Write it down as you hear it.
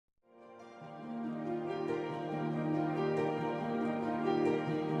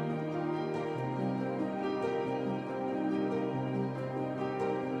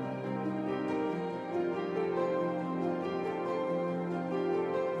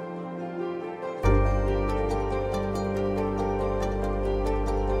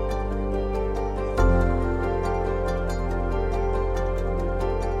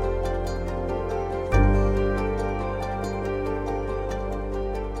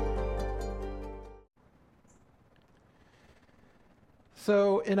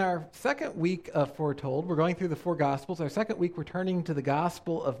So in our second week of Foretold, we're going through the four Gospels. Our second week, we're turning to the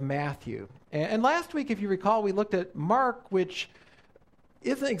Gospel of Matthew. And last week, if you recall, we looked at Mark, which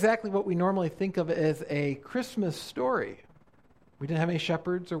isn't exactly what we normally think of as a Christmas story. We didn't have any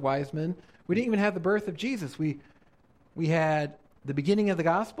shepherds or wise men. We didn't even have the birth of Jesus. We had the beginning of the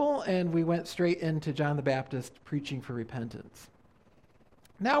Gospel, and we went straight into John the Baptist preaching for repentance.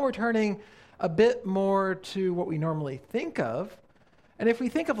 Now we're turning a bit more to what we normally think of. And if we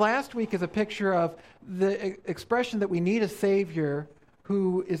think of last week as a picture of the expression that we need a Savior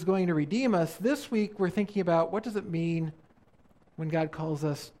who is going to redeem us, this week we're thinking about what does it mean when God calls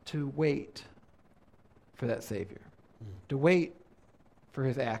us to wait for that Savior, to wait for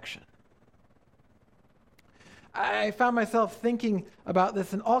his action. I found myself thinking about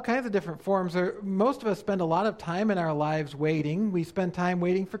this in all kinds of different forms. Most of us spend a lot of time in our lives waiting. We spend time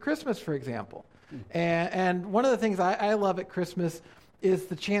waiting for Christmas, for example. And one of the things I love at Christmas is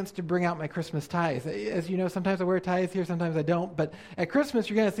the chance to bring out my Christmas ties. As you know, sometimes I wear ties here, sometimes I don't. But at Christmas,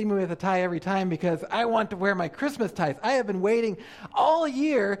 you're going to see me with a tie every time because I want to wear my Christmas ties. I have been waiting all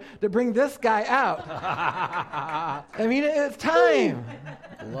year to bring this guy out. I mean, it's time.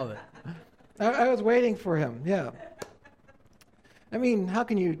 I love it. I was waiting for him, yeah. I mean, how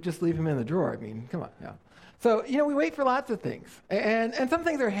can you just leave him in the drawer? I mean, come on, yeah. So, we wait for lots of things. And some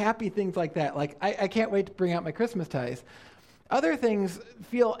things are happy things like that. Like, I can't wait to bring out my Christmas ties. Other things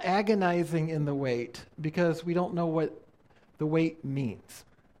feel agonizing in the wait because we don't know what the wait means.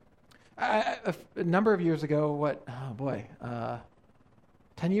 A number of years ago,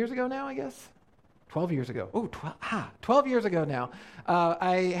 10 years ago now, I guess? 12 years ago. 12 years ago now.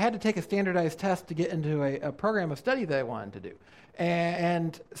 I had to take a standardized test to get into a program of study that I wanted to do.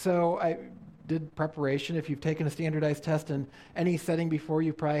 And so I did preparation. If you've taken a standardized test in any setting before,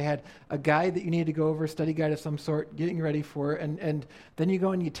 you probably had a guide that you needed to go over, a study guide of some sort, getting ready for it. And then you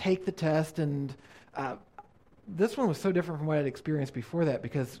go and you take the test. And this one was so different from what I'd experienced before that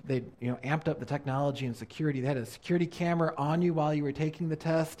because they amped up the technology and security. They had a security camera on you while you were taking the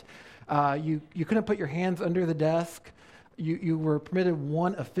test. You couldn't put your hands under the desk. You were permitted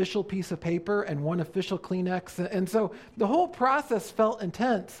one official piece of paper and one official Kleenex. And so the whole process felt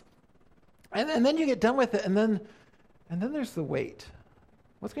intense. And then you get done with it, and then there's the wait.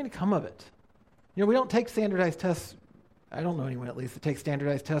 What's going to come of it? We don't take standardized tests. I don't know anyone, at least, that takes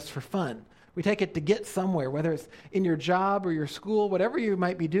standardized tests for fun. We take it to get somewhere, whether it's in your job or your school, whatever you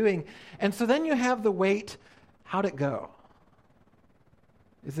might be doing. And so then you have the wait. How'd it go?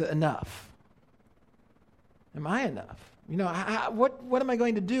 Is it enough? Am I enough? What am I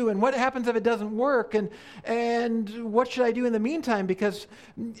going to do? And what happens if it doesn't work? And what should I do in the meantime? Because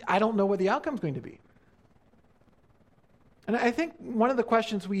I don't know what the outcome is going to be. And I think one of the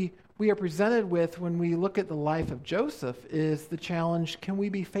questions we are presented with when we look at the life of Joseph is the challenge, can we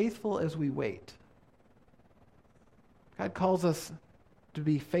be faithful as we wait? God calls us to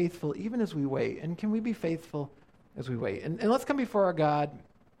be faithful even as we wait. And can we be faithful as we wait? And let's come before our God.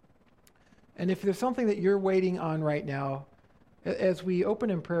 And if there's something that you're waiting on right now, as we open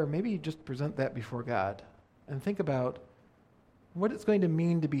in prayer, maybe just present that before God and think about what it's going to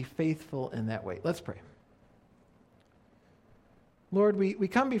mean to be faithful in that wait. Let's pray. Lord, we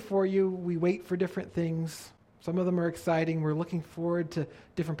come before you. We wait for different things. Some of them are exciting. We're looking forward to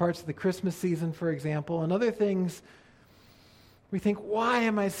different parts of the Christmas season, for example. And other things, we think, why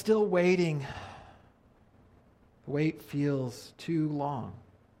am I still waiting? The wait feels too long.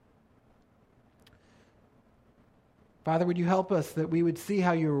 Father, would you help us that we would see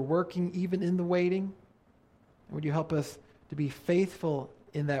how you are working even in the waiting? Would you help us to be faithful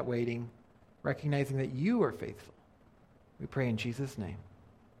in that waiting, recognizing that you are faithful? We pray in Jesus' name.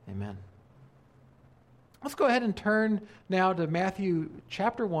 Amen. Let's go ahead and turn now to Matthew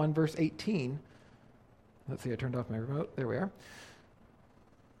chapter 1, verse 18. Let's see, I turned off my remote. There we are.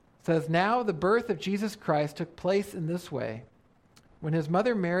 It says, "Now the birth of Jesus Christ took place in this way. When his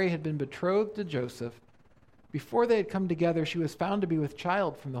mother Mary had been betrothed to Joseph, before they had come together, she was found to be with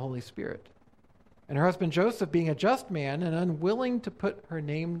child from the Holy Spirit. And her husband Joseph, being a just man and unwilling to put her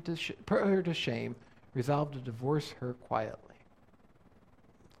to shame, resolved to divorce her quietly."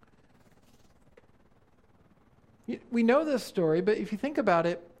 We know this story, but if you think about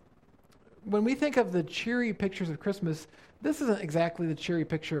it, when we think of the cheery pictures of Christmas, this isn't exactly the cheery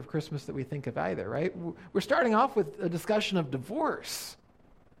picture of Christmas that we think of either, right? We're starting off with a discussion of divorce.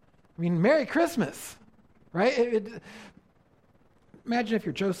 I mean, Merry Christmas. Right? Imagine if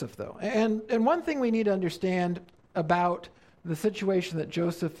you're Joseph, though. And one thing we need to understand about the situation that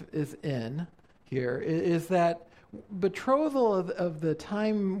Joseph is in here is that betrothal of the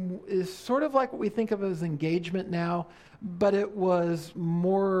time is sort of like what we think of as engagement now, but it was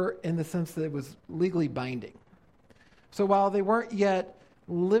more in the sense that it was legally binding. So while they weren't yet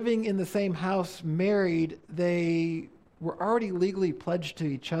living in the same house married, they were already legally pledged to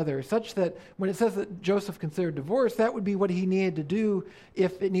each other, such that when it says that Joseph considered divorce, that would be what he needed to do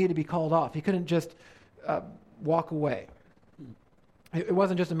if it needed to be called off. He couldn't just walk away. It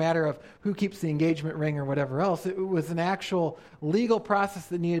wasn't just a matter of who keeps the engagement ring or whatever else. It was an actual legal process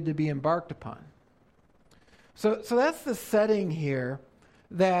that needed to be embarked upon. So that's the setting here,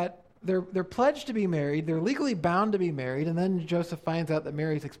 that they're pledged to be married, they're legally bound to be married, and then Joseph finds out that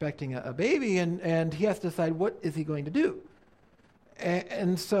Mary's expecting a baby, and he has to decide what is he going to do.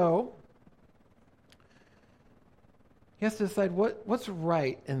 And so he has to decide what's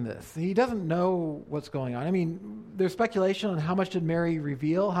right in this. He doesn't know what's going on. I mean, there's speculation on how much did Mary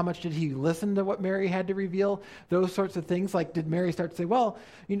reveal? How much did he listen to what Mary had to reveal? Those sorts of things. Like, did Mary start to say, well,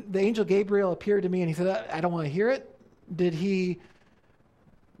 the angel Gabriel appeared to me and he said, I don't want to hear it? Did he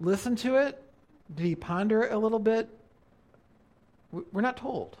listen to it? Did he ponder it a little bit? We're not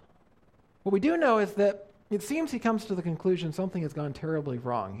told. What we do know is that it seems he comes to the conclusion something has gone terribly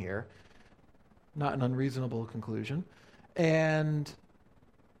wrong here. Not an unreasonable conclusion. And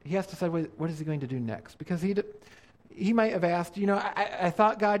he has to decide what is he going to do next, because he might have asked, I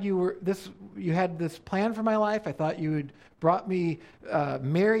thought, God, you had this plan for my life. I thought you had brought me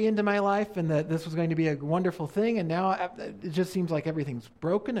Mary into my life, and that this was going to be a wonderful thing, and now it just seems like everything's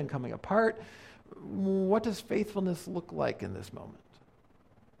broken and coming apart. What does faithfulness look like in this moment?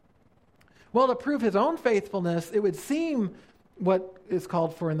 Well, to prove his own faithfulness, it would seem what is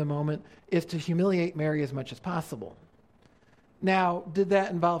called for in the moment is to humiliate Mary as much as possible. Now, did that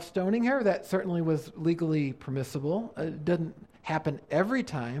involve stoning her? That certainly was legally permissible. It doesn't happen every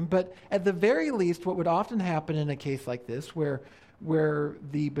time, but at the very least, what would often happen in a case like this, where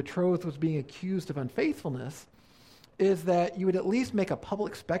the betrothed was being accused of unfaithfulness, is that you would at least make a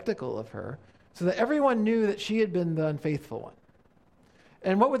public spectacle of her so that everyone knew that she had been the unfaithful one.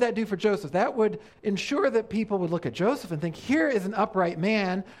 And what would that do for Joseph? That would ensure that people would look at Joseph and think, here is an upright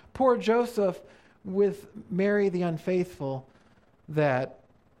man, poor Joseph, with Mary the unfaithful, that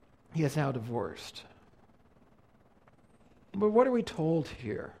he is now divorced. But what are we told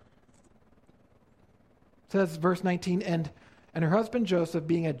here? It says, verse 19, and her husband Joseph,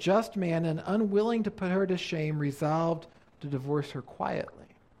 being a just man and unwilling to put her to shame, resolved to divorce her quietly.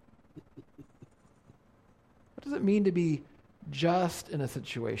 What does it mean to be just in a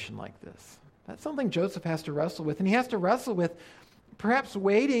situation like this? That's something Joseph has to wrestle with, and he has to wrestle with perhaps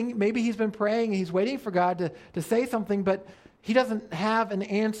waiting. Maybe he's been praying, he's waiting for God to say something, but he doesn't have an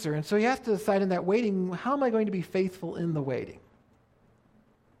answer, and so he has to decide in that waiting, how am I going to be faithful in the waiting?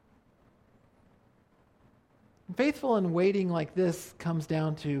 Faithful in waiting like this comes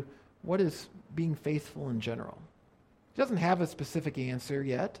down to what is being faithful in general. He doesn't have a specific answer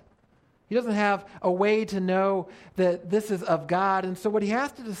yet. He doesn't have a way to know that this is of God, and so what he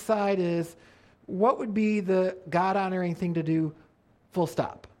has to decide is what would be the God-honoring thing to do, full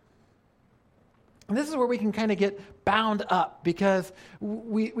stop. And this is where we can kind of get bound up, because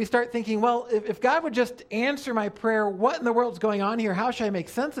we start thinking, well, if God would just answer my prayer, what in the world's going on here? How should I make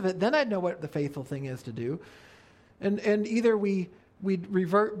sense of it? Then I'd know what the faithful thing is to do. And either we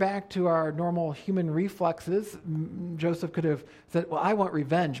revert back to our normal human reflexes. Joseph could have said, well, I want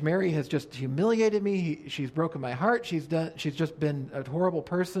revenge. Mary has just humiliated me. She's broken my heart. She's just been a horrible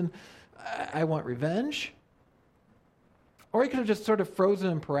person. I want revenge. Or he could have just sort of frozen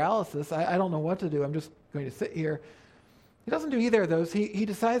in paralysis. I don't know what to do. I'm just going to sit here. He doesn't do either of those. He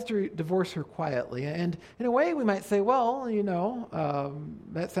decides to divorce her quietly. And in a way, we might say, well,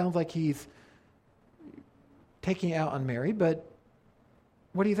 that sounds like he's taking it out on Mary. But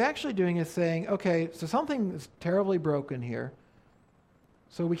what he's actually doing is saying, okay, so something is terribly broken here,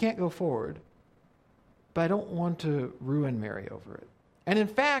 so we can't go forward. But I don't want to ruin Mary over it. And in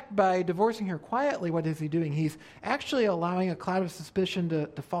fact, by divorcing her quietly, what is he doing? He's actually allowing a cloud of suspicion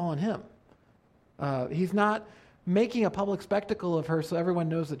to fall on him. He's not making a public spectacle of her so everyone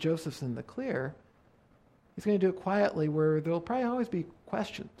knows that Joseph's in the clear. He's going to do it quietly, where there'll probably always be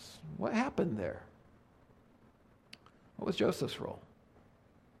questions. What happened there? What was Joseph's role?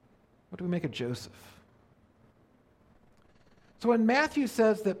 What do we make of Joseph? So when Matthew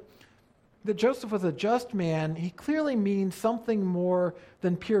says that Joseph was a just man, he clearly means something more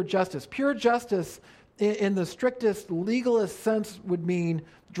than pure justice. Pure justice, in the strictest legalist sense, would mean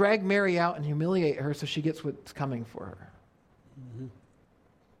drag Mary out and humiliate her so she gets what's coming for her. Mm-hmm.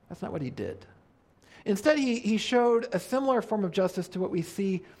 That's not what he did. Instead, he showed a similar form of justice to what we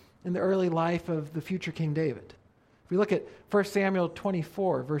see in the early life of the future King David. If we look at 1 Samuel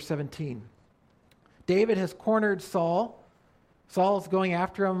 24, verse 17, David has cornered Saul. Saul's going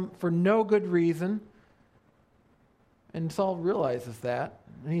after him for no good reason. And Saul realizes that.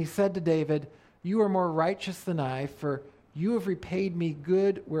 And he said to David, "You are more righteous than I, for you have repaid me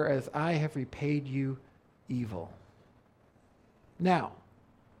good, whereas I have repaid you evil." Now,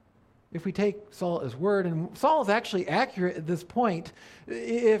 if we take Saul at his word, and Saul is actually accurate at this point,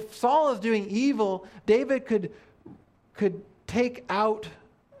 if Saul is doing evil, David could take out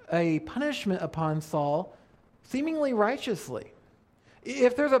a punishment upon Saul seemingly righteously.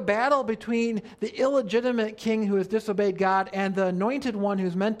 If there's a battle between the illegitimate king who has disobeyed God and the anointed one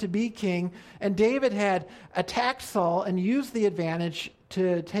who's meant to be king, and David had attacked Saul and used the advantage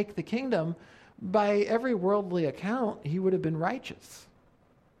to take the kingdom, by every worldly account, he would have been righteous.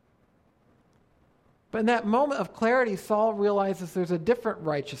 But in that moment of clarity, Saul realizes there's a different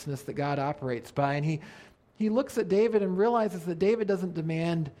righteousness that God operates by, and he looks at David and realizes that David doesn't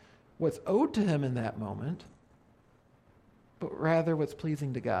demand what's owed to him in that moment, but rather what's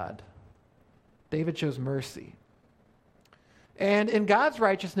pleasing to God. David shows mercy. And in God's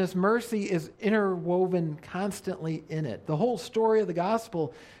righteousness, mercy is interwoven constantly in it. The whole story of the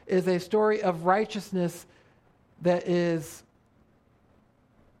gospel is a story of righteousness that is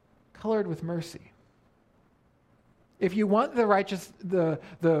colored with mercy. If you want the righteous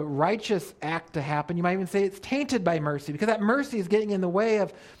act to happen, you might even say it's tainted by mercy, because that mercy is getting in the way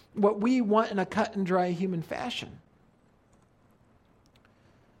of what we want in a cut and dry human fashion.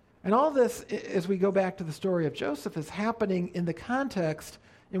 And all this, as we go back to the story of Joseph, is happening in the context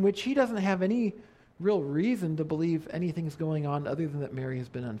in which he doesn't have any real reason to believe anything's going on other than that Mary has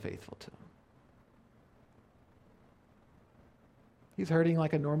been unfaithful to him. He's hurting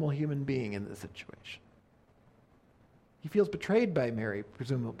like a normal human being in this situation. He feels betrayed by Mary,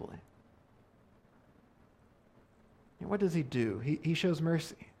 presumably. And what does he do? He shows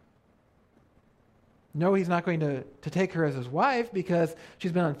mercy. No, he's not going to take her as his wife because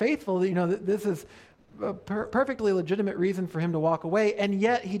she's been unfaithful. This is a perfectly legitimate reason for him to walk away, and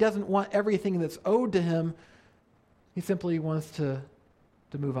yet he doesn't want everything that's owed to him. He simply wants to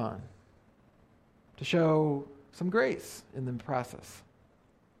move on, to show some grace in the process.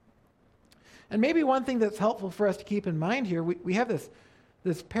 And maybe one thing that's helpful for us to keep in mind here, we have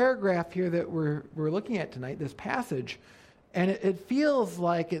this paragraph here that we're looking at tonight, this passage, and it feels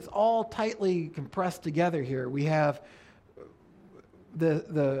like it's all tightly compressed together here. We have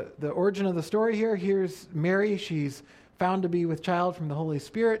the origin of the story here. Here's Mary. She's found to be with child from the Holy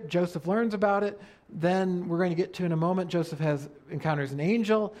Spirit. Joseph learns about it. Then we're going to get to in a moment, Joseph encounters an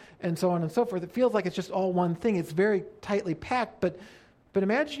angel, and so on and so forth. It feels like it's just all one thing. It's very tightly packed, but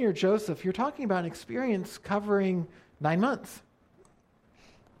imagine you're Joseph. You're talking about an experience covering 9 months.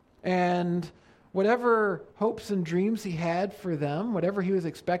 And whatever hopes and dreams he had for them, whatever he was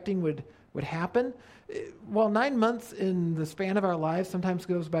expecting would happen, while 9 months in the span of our lives sometimes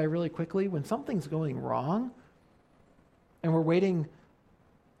goes by really quickly, when something's going wrong and we're waiting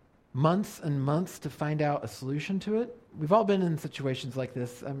months and months to find out a solution to it. We've all been in situations like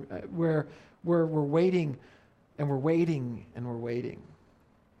this where we're waiting and we're waiting and we're waiting.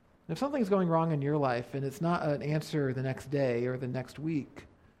 If something's going wrong in your life and it's not an answer the next day or the next week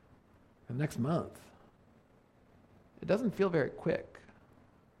or the next month, it doesn't feel very quick.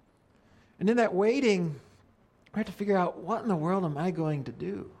 And in that waiting, we have to figure out, what in the world am I going to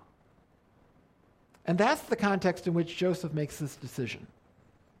do? And that's the context in which Joseph makes this decision,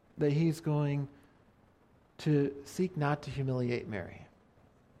 that he's going to seek not to humiliate Mary.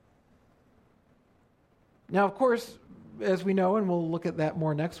 Now, of course, as we know, and we'll look at that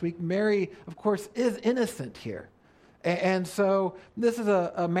more next week, Mary, of course, is innocent here. And so this is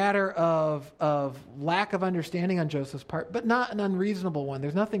a matter of lack of understanding on Joseph's part, but not an unreasonable one.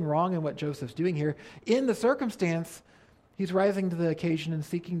 There's nothing wrong in what Joseph's doing here. In the circumstance, he's rising to the occasion and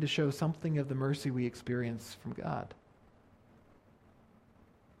seeking to show something of the mercy we experience from God.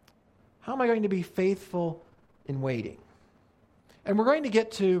 How am I going to be faithful in waiting? And we're going to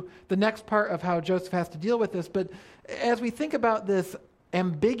get to the next part of how Joseph has to deal with this, but as we think about this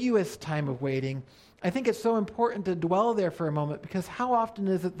ambiguous time of waiting, I think it's so important to dwell there for a moment, because how often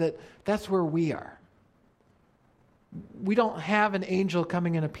is it that that's where we are? We don't have an angel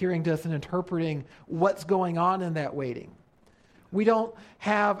coming and appearing to us and interpreting what's going on in that waiting. We don't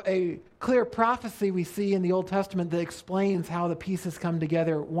have a clear prophecy we see in the Old Testament that explains how the pieces come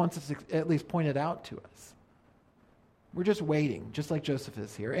together once it's at least pointed out to us. We're just waiting, just like Joseph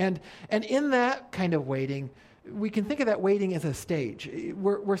is here. And in that kind of waiting, we can think of that waiting as a stage.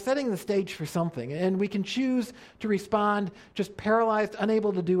 We're setting the stage for something, and we can choose to respond just paralyzed,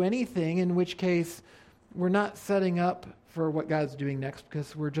 unable to do anything, in which case we're not setting up for what God's doing next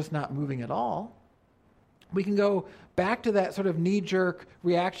because we're just not moving at all. We can go back to that sort of knee-jerk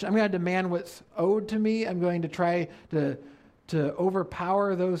reaction. I'm going to demand what's owed to me. I'm going to try to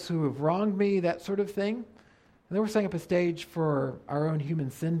overpower those who have wronged me, that sort of thing. And then we're setting up a stage for our own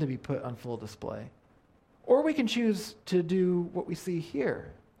human sin to be put on full display. Or we can choose to do what we see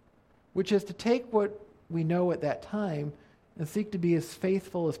here, which is to take what we know at that time and seek to be as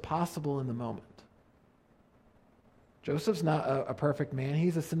faithful as possible in the moment. Joseph's not a perfect man.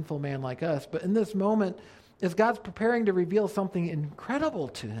 He's a sinful man like us. But in this moment, as God's preparing to reveal something incredible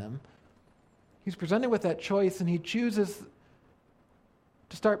to him, he's presented with that choice, and he chooses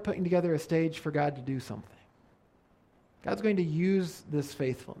to start putting together a stage for God to do something. God's going to use this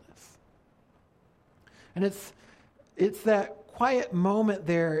faithfulness. And it's that quiet moment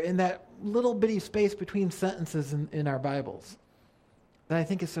there in that little bitty space between sentences in our Bibles that I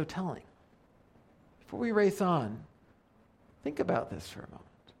think is so telling. Before we race on, think about this for a moment.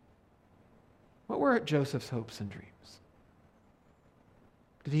 What were Joseph's hopes and dreams?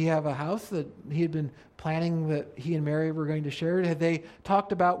 Did he have a house that he had been planning that he and Mary were going to share? Had they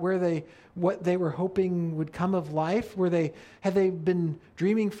talked about what they were hoping would come of life? Had they been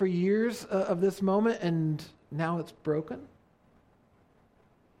dreaming for years of this moment and now it's broken?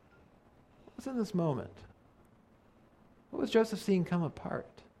 What was in this moment? What was Joseph seeing come apart?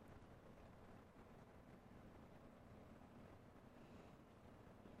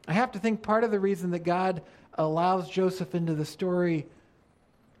 I have to think part of the reason that God allows Joseph into the story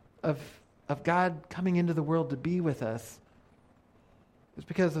of God coming into the world to be with us is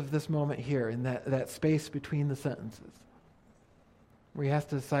because of this moment here in that space between the sentences where he has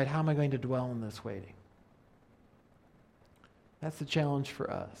to decide, how am I going to dwell in this waiting? That's the challenge for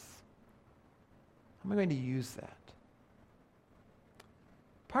us. How am I going to use that?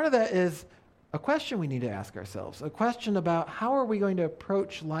 Part of that is a question we need to ask ourselves, a question about how are we going to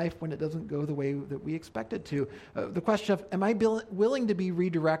approach life when it doesn't go the way that we expect it to. The question of, am I willing to be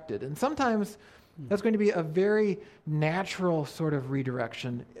redirected? And sometimes that's going to be a very natural sort of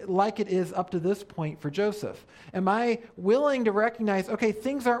redirection, like it is up to this point for Joseph. Am I willing to recognize, okay,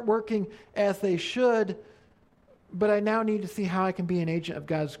 things aren't working as they should, but I now need to see how I can be an agent of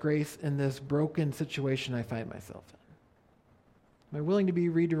God's grace in this broken situation I find myself in? Am I willing to be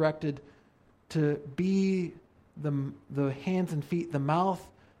redirected to be the hands and feet, the mouth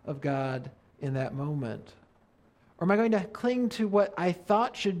of God in that moment? Or am I going to cling to what I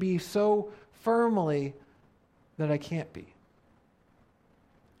thought should be so firmly that I can't be?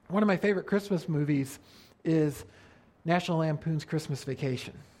 One of my favorite Christmas movies is National Lampoon's Christmas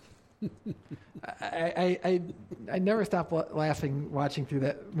Vacation. I never stop laughing watching through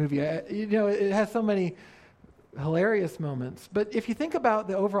that movie. It has so many hilarious moments. But if you think about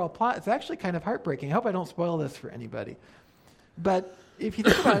the overall plot, it's actually kind of heartbreaking. I hope I don't spoil this for anybody. But if you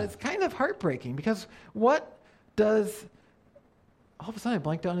think about it, it's kind of heartbreaking because what does... All of a sudden I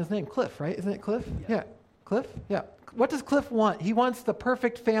blanked on his name. Cliff, right? Isn't it Cliff? Yeah. Cliff? Yeah. What does Cliff want? He wants the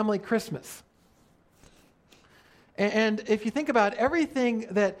perfect family Christmas. And if you think about it, everything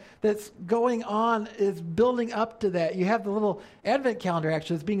that's going on is building up to that. You have the little advent calendar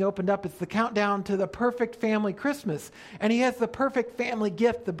actually that's being opened up. It's the countdown to the perfect family Christmas. And he has the perfect family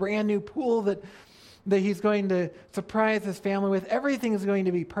gift, the brand new pool that he's going to surprise his family with. Everything is going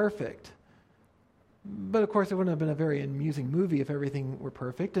to be perfect. But of course, it wouldn't have been a very amusing movie if everything were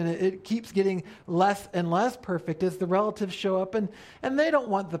perfect. And it keeps getting less and less perfect as the relatives show up. And they don't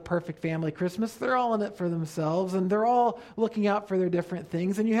want the perfect family Christmas. They're all in it for themselves. And they're all looking out for their different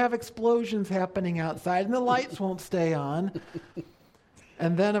things. And you have explosions happening outside. And the lights won't stay on.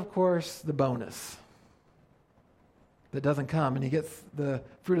 And then, of course, the bonus that doesn't come. And he gets the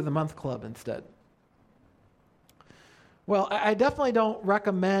Fruit of the Month Club instead. Well, I definitely don't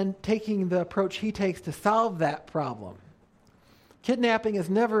recommend taking the approach he takes to solve that problem. Kidnapping is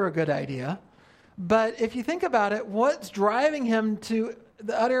never a good idea. But if you think about it, what's driving him to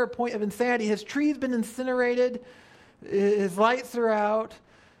the utter point of insanity? His tree's been incinerated. His lights are out.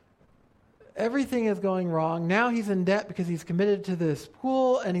 Everything is going wrong. Now he's in debt because he's committed to this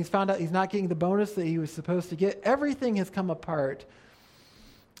pool and he's found out he's not getting the bonus that he was supposed to get. Everything has come apart.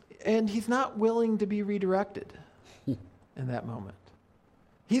 And he's not willing to be redirected in that moment.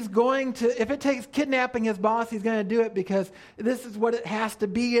 He's going to, if it takes kidnapping his boss, he's going to do it because this is what it has to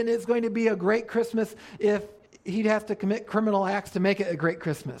be, and it's going to be a great Christmas if he'd have to commit criminal acts to make it a great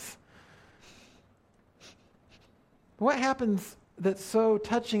Christmas. What happens that's so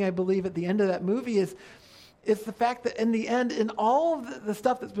touching, I believe, at the end of that movie is the fact that in the end, in all of the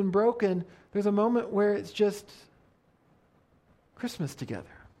stuff that's been broken, there's a moment where it's just Christmas together.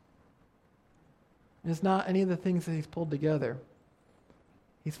 It's not any of the things that he's pulled together.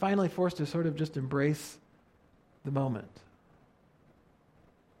 He's finally forced to sort of just embrace the moment.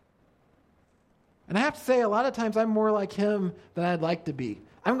 And I have to say, a lot of times I'm more like him than I'd like to be.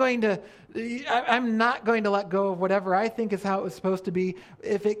 I'm not going to let go of whatever I think is how it was supposed to be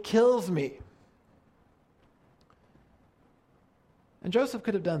if it kills me. And Joseph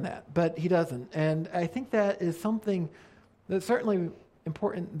could have done that, but he doesn't. And I think that is something that's certainly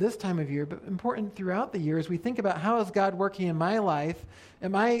important this time of year, but important throughout the year as we think about how is God working in my life?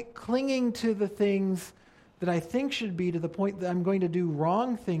 Am I clinging to the things that I think should be to the point that I'm going to do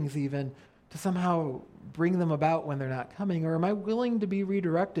wrong things even to somehow bring them about when they're not coming? Or am I willing to be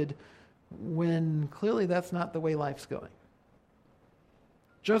redirected when clearly that's not the way life's going?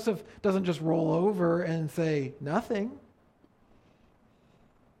 Joseph doesn't just roll over and say nothing,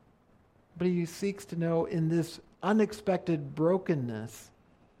 but he seeks to know in this unexpected brokenness,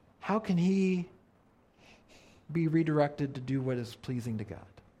 how can he be redirected to do what is pleasing to God?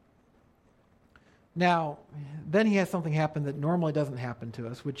 Now, then he has something happen that normally doesn't happen to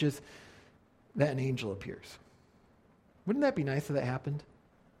us, which is that an angel appears. Wouldn't that be nice if that happened?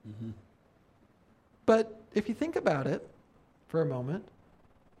 Mm-hmm. But if you think about it for a moment,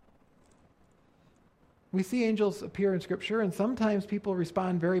 we see angels appear in Scripture, and sometimes people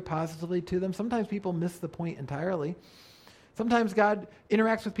respond very positively to them. Sometimes people miss the point entirely. Sometimes God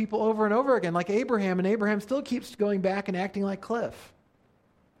interacts with people over and over again, like Abraham, and Abraham still keeps going back and acting like Cliff.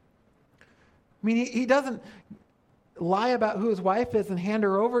 I mean, he doesn't lie about who his wife is and hand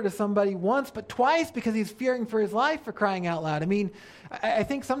her over to somebody once, but twice because he's fearing for his life, for crying out loud. I mean, I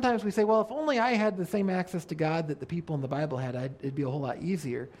think sometimes we say, well, if only I had the same access to God that the people in the Bible had, it'd be a whole lot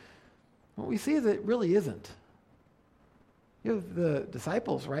easier. What we see is that it really isn't. You have the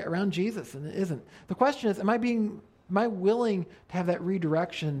disciples right around Jesus, and it isn't. The question is, am I willing to have that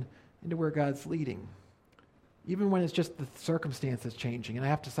redirection into where God's leading? Even when it's just the circumstances changing, and I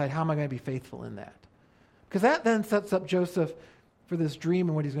have to decide how am I going to be faithful in that? Because that then sets up Joseph for this dream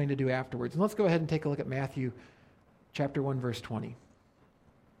and what he's going to do afterwards. And let's go ahead and take a look at Matthew chapter 1, verse 20.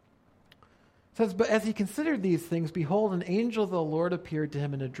 It says, "But as he considered these things, behold, an angel of the Lord appeared to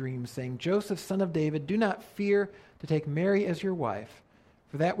him in a dream, saying, Joseph, son of David, do not fear to take Mary as your wife,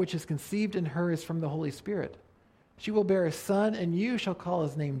 for that which is conceived in her is from the Holy Spirit. She will bear a son, and you shall call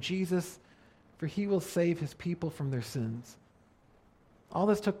his name Jesus, for he will save his people from their sins." All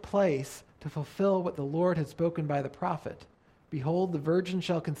this took place to fulfill what the Lord had spoken by the prophet. "Behold, the virgin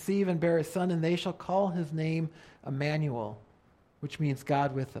shall conceive and bear a son, and they shall call his name Emmanuel," which means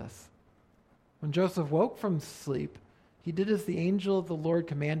God with us. When Joseph woke from sleep, he did as the angel of the Lord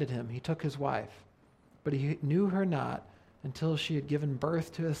commanded him. He took his wife, but he knew her not until she had given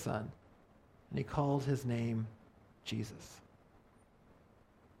birth to a son, and he called his name Jesus.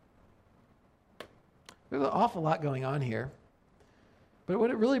 There's an awful lot going on here. But what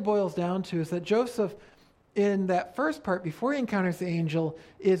it really boils down to is that Joseph, in that first part, before he encounters the angel,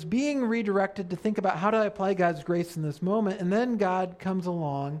 is being redirected to think about how do I apply God's grace in this moment, and then God comes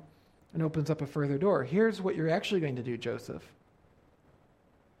along and opens up a further door. Here's what you're actually going to do, Joseph.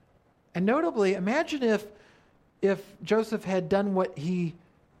 And notably, imagine if Joseph had done what he,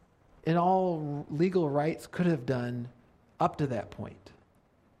 in all legal rights, could have done up to that point.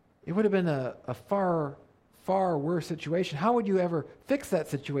 It would have been a far, far worse situation. How would you ever fix that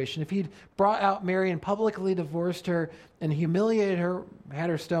situation? If he'd brought out Mary and publicly divorced her and humiliated her, had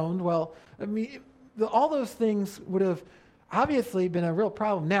her stoned, well, I mean, all those things would have obviously been a real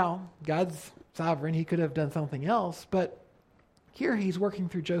problem. Now, God's sovereign. He could have done something else, but here he's working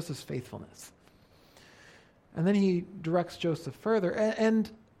through Joseph's faithfulness. And then he directs Joseph further. And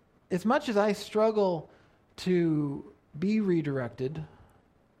as much as I struggle to be redirected,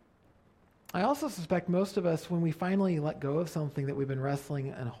 I also suspect most of us, when we finally let go of something that we've been wrestling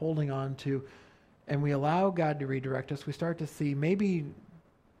and holding on to, and we allow God to redirect us, we start to see, maybe,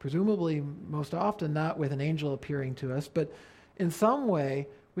 presumably, most often not with an angel appearing to us, but in some way,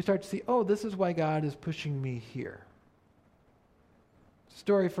 we start to see, oh, this is why God is pushing me here.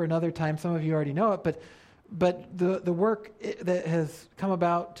 Story for another time. Some of you already know it, but the work that has come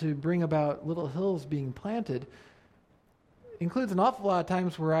about to bring about Little Hills being planted includes an awful lot of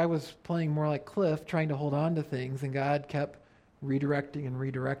times where I was playing more like Cliff, trying to hold on to things, and God kept redirecting and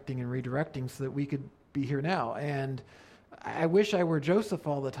redirecting and redirecting so that we could be here now. And I wish I were Joseph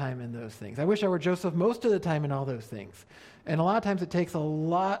all the time in those things. I wish I were Joseph most of the time in all those things. And a lot of times it takes a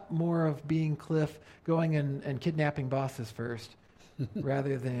lot more of being Cliff, going and kidnapping bosses first,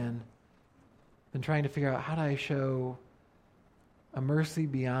 rather than trying to figure out how do I show a mercy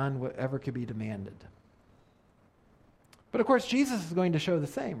beyond whatever could be demanded. But of course, Jesus is going to show the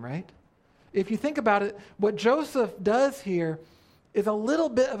same, right? If you think about it, what Joseph does here is a little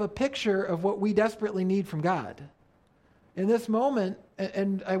bit of a picture of what we desperately need from God. In this moment,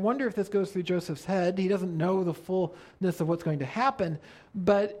 and I wonder if this goes through Joseph's head, he doesn't know the fullness of what's going to happen,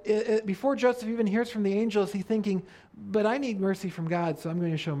 but before Joseph even hears from the angels, he's thinking, but I need mercy from God, so I'm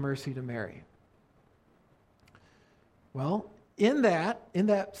going to show mercy to Mary. Well, in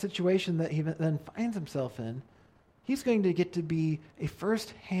that situation that he then finds himself in, he's going to get to be a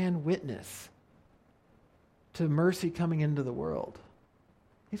first-hand witness to mercy coming into the world.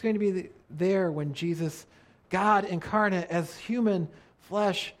 He's going to be there when Jesus, God incarnate as human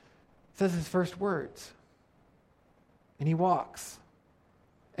flesh, says his first words. And he walks.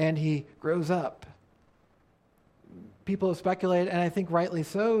 And he grows up. People have speculated, and I think rightly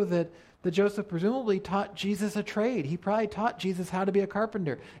so, that Joseph presumably taught Jesus a trade. He probably taught Jesus how to be a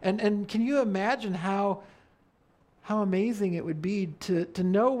carpenter. And can you imagine how amazing it would be to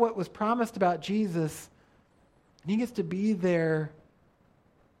know what was promised about Jesus, and he gets to be there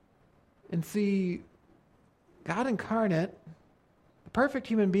and see God incarnate, the perfect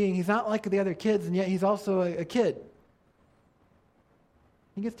human being. He's not like the other kids, and yet he's also a kid.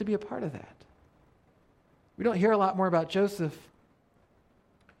 He gets to be a part of that. We don't hear a lot more about Joseph,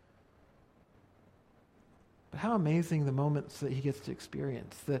 but how amazing the moments that he gets to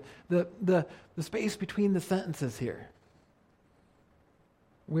experience. The space between the sentences here,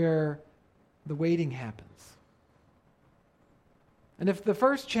 where the waiting happens. And if the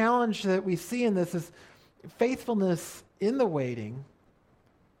first challenge that we see in this is faithfulness in the waiting,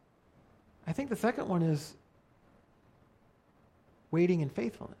 I think the second one is waiting in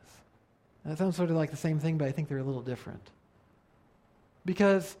faithfulness. That sounds sort of like the same thing, but I think they're a little different.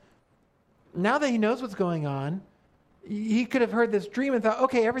 Because now that he knows what's going on, he could have heard this dream and thought,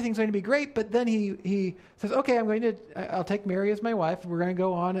 okay, everything's going to be great, but then he says, okay, I'll take Mary as my wife, we're going to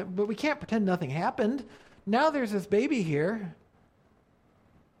go on, but we can't pretend nothing happened. Now there's this baby here.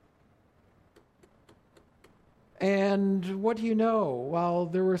 And what do you know? Well,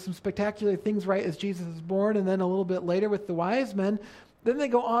 there were some spectacular things right as Jesus was born, and then a little bit later with the wise men. Then they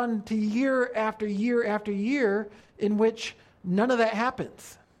go on to year after year after year in which none of that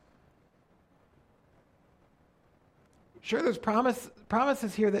happens. Sure, there's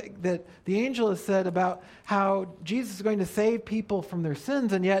promises here that the angel has said about how Jesus is going to save people from their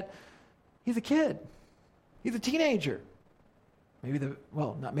sins, and yet he's a kid. He's a teenager.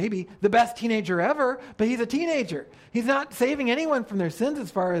 The best teenager ever, but he's a teenager. He's not saving anyone from their sins as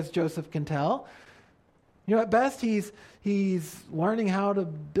far as Joseph can tell. At best, he's learning how to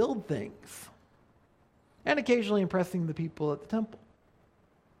build things and occasionally impressing the people at the temple.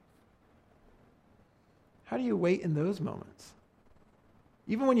 How do you wait in those moments?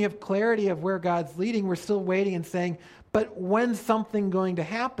 Even when you have clarity of where God's leading, we're still waiting and saying, but when's something going to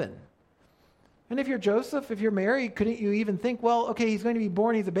happen? And if you're Joseph, if you're Mary, couldn't you even think, well, okay, he's going to be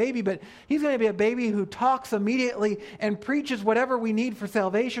born, he's a baby, but he's going to be a baby who talks immediately and preaches whatever we need for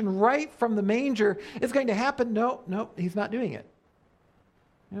salvation right from the manger. It's going to happen. No, he's not doing it.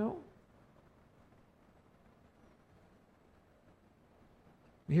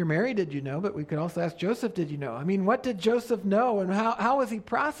 Here, Mary, did you know? But we could also ask Joseph, did you know? What did Joseph know, and how was he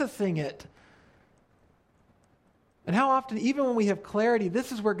processing it? And how often, even when we have clarity,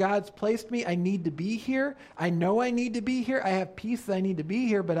 this is where God's placed me, I need to be here. I know I need to be here. I have peace that I need to be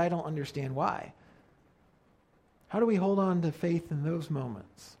here, but I don't understand why. How do we hold on to faith in those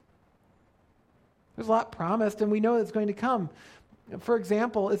moments? There's a lot promised, and we know it's going to come. For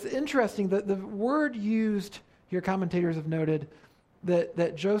example, it's interesting that the word used here, commentators have noted,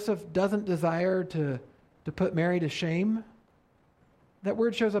 that Joseph doesn't desire to put Mary to shame. That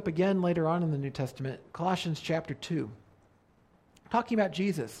word shows up again later on in the New Testament, Colossians chapter 2. Talking about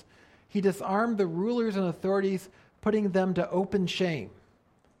Jesus. He disarmed the rulers and authorities, putting them to open shame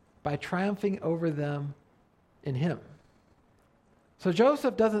by triumphing over them in him. So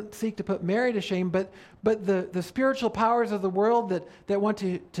Joseph doesn't seek to put Mary to shame, but the spiritual powers of the world that want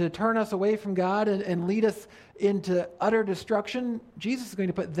to turn us away from God and lead us into utter destruction, Jesus is going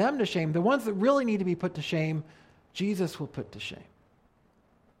to put them to shame. The ones that really need to be put to shame, Jesus will put to shame.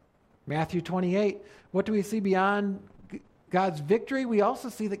 Matthew 28, what do we see beyond God's victory? We also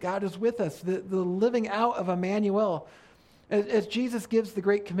see that God is with us, the living out of Emmanuel. As Jesus gives the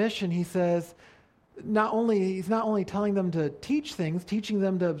Great Commission, he says, he's not only telling them to teach things, teaching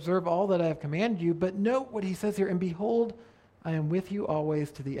them to observe all that I have commanded you, but note what he says here, and behold, I am with you always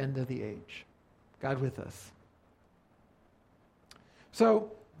to the end of the age. God with us.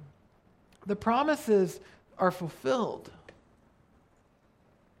 So, the promises are fulfilled.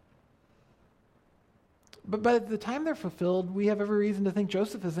 But by the time they're fulfilled, we have every reason to think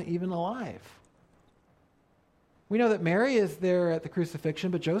Joseph isn't even alive. We know that Mary is there at the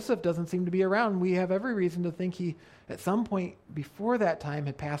crucifixion, but Joseph doesn't seem to be around. We have every reason to think he, at some point before that time,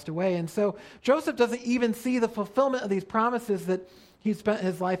 had passed away. And so Joseph doesn't even see the fulfillment of these promises that he spent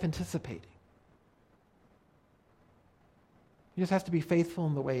his life anticipating. He just has to be faithful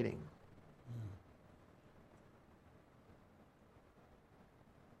in the waiting.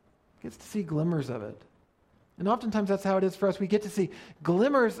 Gets to see glimmers of it. And oftentimes that's how it is for us. We get to see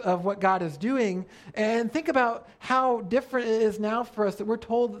glimmers of what God is doing. And think about how different it is now for us that we're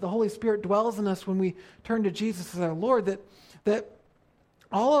told that the Holy Spirit dwells in us when we turn to Jesus as our Lord, that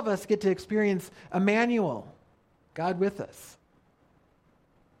all of us get to experience Emmanuel, God with us.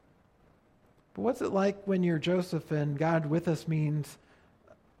 But what's it like when you're Joseph and God with us means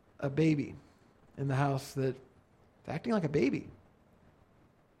a baby in the house that's acting like a baby?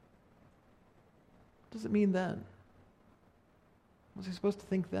 What does it mean then? What's he supposed to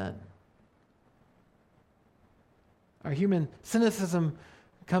think then? Our human cynicism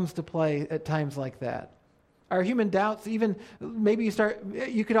comes to play at times like that. Our human doubts, even maybe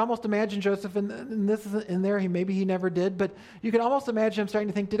you could almost imagine Joseph, and this isn't in there, maybe he never did, but you could almost imagine him starting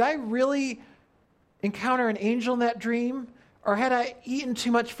to think, did I really encounter an angel in that dream? Or had I eaten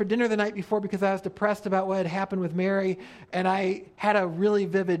too much for dinner the night before because I was depressed about what had happened with Mary, and I had a really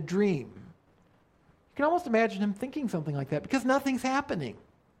vivid dream? You can almost imagine him thinking something like that because nothing's happening.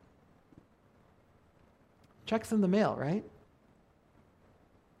 Check's in the mail, right?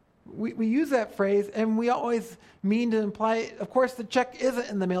 We use that phrase and we always mean to imply, of course, the check isn't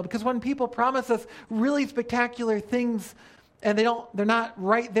in the mail, because when people promise us really spectacular things and they're not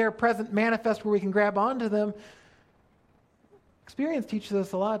right there, present, manifest where we can grab onto them, experience teaches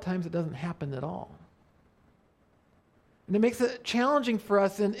us a lot of times it doesn't happen at all. And it makes it challenging for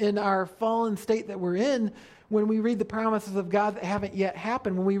us in our fallen state that we're in when we read the promises of God that haven't yet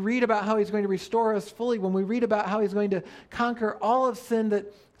happened, when we read about how he's going to restore us fully, when we read about how he's going to conquer all of sin,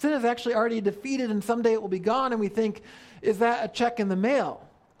 that sin is actually already defeated and someday it will be gone, and we think, is that a check in the mail?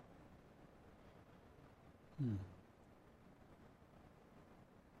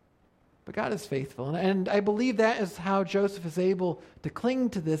 But God is faithful. And I believe that is how Joseph is able to cling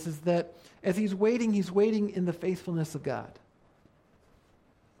to this, is that as he's waiting in the faithfulness of God.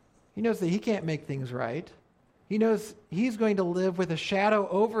 He knows that he can't make things right. He knows he's going to live with a shadow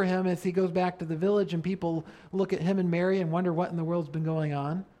over him as he goes back to the village and people look at him and Mary and wonder what in the world's been going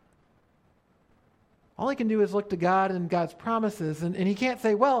on. All he can do is look to God and God's promises. And he can't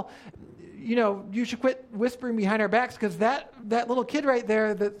say, well, you should quit whispering behind our backs because that little kid right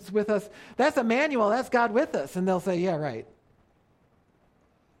there that's with us, that's Emmanuel, that's God with us. And they'll say, yeah, right.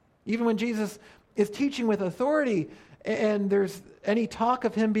 Even when Jesus is teaching with authority and there's any talk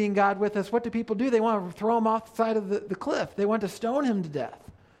of him being God with us, what do people do? They want to throw him off the side of the cliff. They want to stone him to death.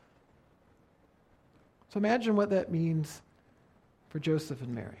 So imagine what that means for Joseph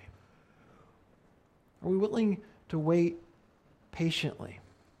and Mary. Are we willing to wait patiently?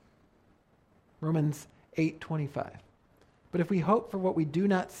 Romans 8:25. But if we hope for what we do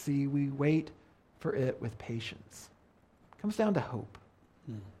not see, we wait for it with patience. It comes down to hope.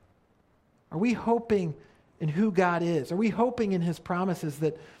 Are we hoping in who God is? Are we hoping in his promises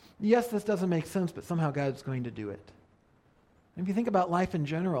that, yes, this doesn't make sense, but somehow God's going to do it? And if you think about life in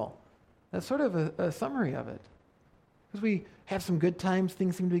general, that's sort of a summary of it. Because we have some good times,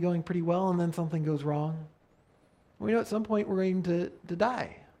 things seem to be going pretty well, and then something goes wrong. We know at some point we're going to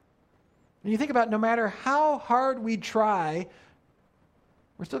die. And you think about no matter how hard we try,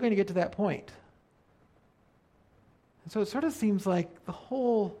 we're still going to get to that point. And so it sort of seems like the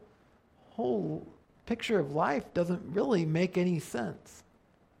whole picture of life doesn't really make any sense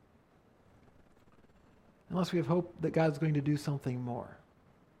unless we have hope that God's going to do something more.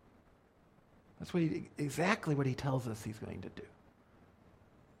 That's exactly what he tells us he's going to do.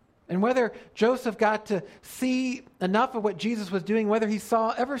 And whether Joseph got to see enough of what Jesus was doing, whether he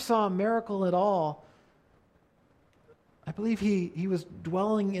ever saw a miracle at all, I believe he was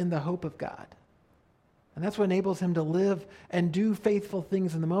dwelling in the hope of God. And that's what enables him to live and do faithful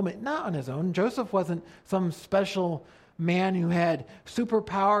things in the moment, not on his own. Joseph wasn't some special man who had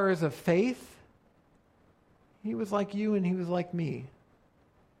superpowers of faith. He was like you and he was like me.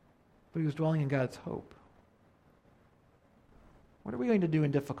 But he was dwelling in God's hope. What are we going to do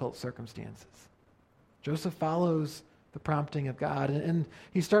in difficult circumstances? Joseph follows the prompting of God. And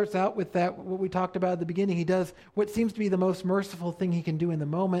he starts out with that, what we talked about at the beginning. He does what seems to be the most merciful thing he can do in the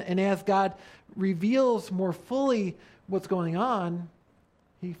moment. And as God reveals more fully what's going on,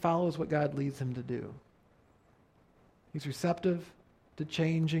 he follows what God leads him to do. He's receptive to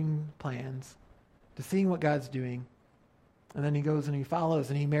changing plans. to seeing what God's doing. And then he goes and he follows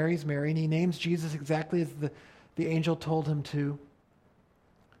and he marries Mary and he names Jesus exactly as the angel told him to.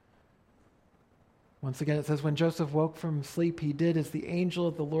 Once again, it says, when Joseph woke from sleep, he did as the angel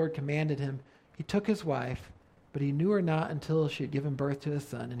of the Lord commanded him. He took his wife, but he knew her not until she had given birth to a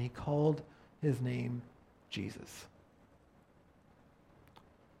son, and he called his name Jesus.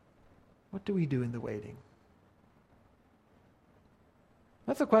 What do we do in the waiting?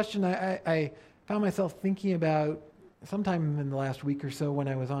 That's a question I found myself thinking about sometime in the last week or so when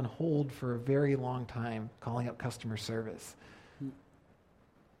I was on hold for a very long time calling up customer service.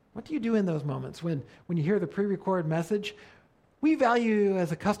 What do you do in those moments when you hear the pre-recorded message? We value you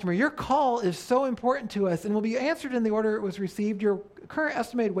as a customer. Your call is so important to us and will be answered in the order it was received. Your current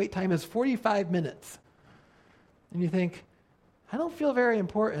estimated wait time is 45 minutes. And you think, I don't feel very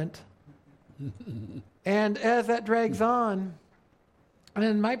important. And as that drags on, and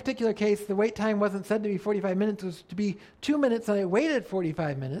in my particular case, the wait time wasn't said to be 45 minutes, it was to be 2 minutes, and I waited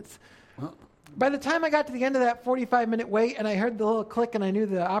 45 minutes. By the time I got to the end of that 45-minute wait and I heard the little click and I knew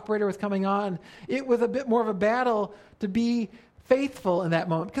the operator was coming on, it was a bit more of a battle to be faithful in that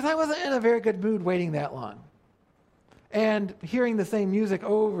moment because I wasn't in a very good mood waiting that long. And hearing the same music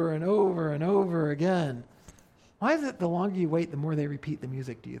over and over and over again. Why is it the longer you wait, the more they repeat the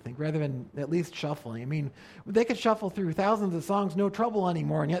music, do you think, rather than at least shuffling? I mean, they could shuffle through thousands of songs, no trouble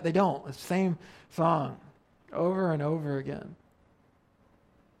anymore, and yet they don't. It's the same song over and over again.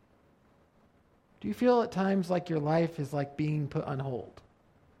 Do you feel at times like your life is like being put on hold?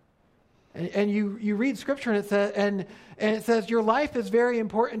 And you read Scripture and it says your life is very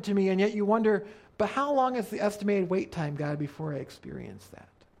important to me, and yet you wonder, but how long is the estimated wait time, God, before I experience that?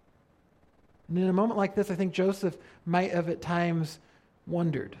 And in a moment like this, I think Joseph might have at times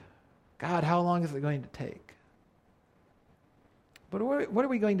wondered, God, how long is it going to take? But what are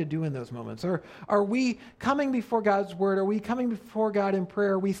we going to do in those moments? Or are we coming before God's word? Are we coming before God in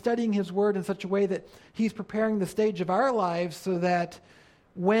prayer? Are we studying his word in such a way that he's preparing the stage of our lives so that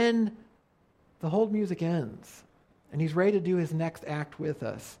when the hold music ends and he's ready to do his next act with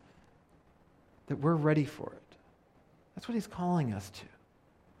us, that we're ready for it? That's what he's calling us to.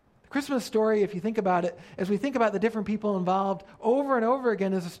 The Christmas story, if you think about it, as we think about the different people involved, over and over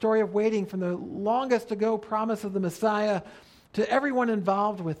again is a story of waiting from the longest ago promise of the Messiah to everyone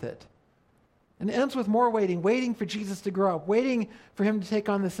involved with it. And it ends with more waiting, waiting for Jesus to grow up, waiting for him to take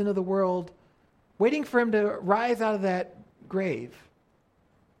on the sin of the world, waiting for him to rise out of that grave,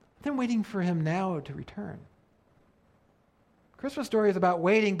 then waiting for him now to return. Christmas story is about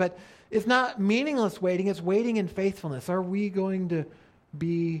waiting, but it's not meaningless waiting, it's waiting in faithfulness. Are we going to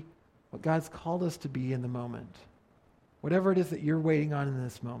be what God's called us to be in the moment? Whatever it is that you're waiting on in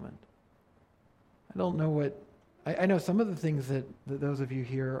this moment. I don't know what I know some of the things that those of you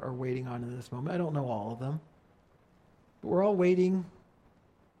here are waiting on in this moment. I don't know all of them. But we're all waiting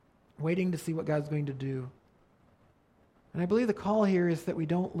to see what God's going to do. And I believe the call here is that we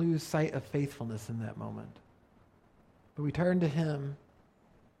don't lose sight of faithfulness in that moment. But we turn to him,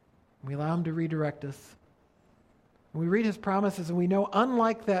 and we allow him to redirect us. And we read his promises, and we know,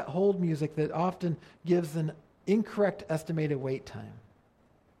 unlike that hold music that often gives an incorrect estimated wait time,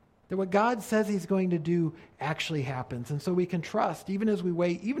 that what God says he's going to do actually happens. And so we can trust, even as we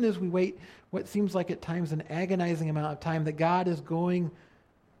wait what seems like at times an agonizing amount of time, that God is going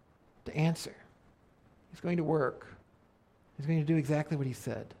to answer. He's going to work. He's going to do exactly what he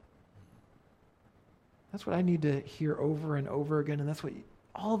said. That's what I need to hear over and over again, and that's what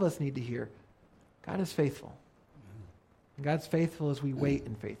all of us need to hear. God is faithful. And God's faithful as we wait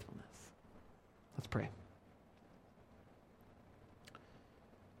in faithfulness. Let's pray.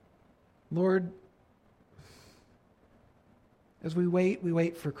 Lord, as we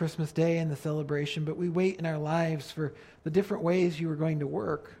wait for Christmas Day and the celebration, but we wait in our lives for the different ways you are going to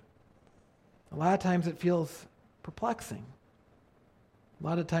work. A lot of times it feels perplexing. A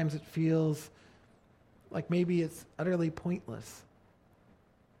lot of times it feels like maybe it's utterly pointless.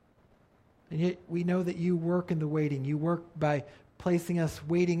 And yet we know that you work in the waiting. You work by placing us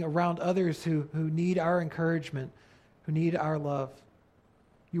waiting around others who need our encouragement, who need our love.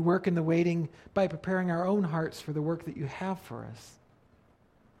 You work in the waiting by preparing our own hearts for the work that you have for us.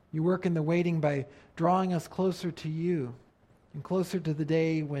 You work in the waiting by drawing us closer to you and closer to the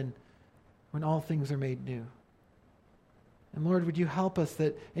day when all things are made new. And Lord, would you help us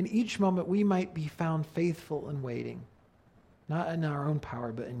that in each moment we might be found faithful in waiting, not in our own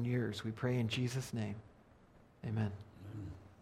power, but in yours. We pray in Jesus' name. Amen.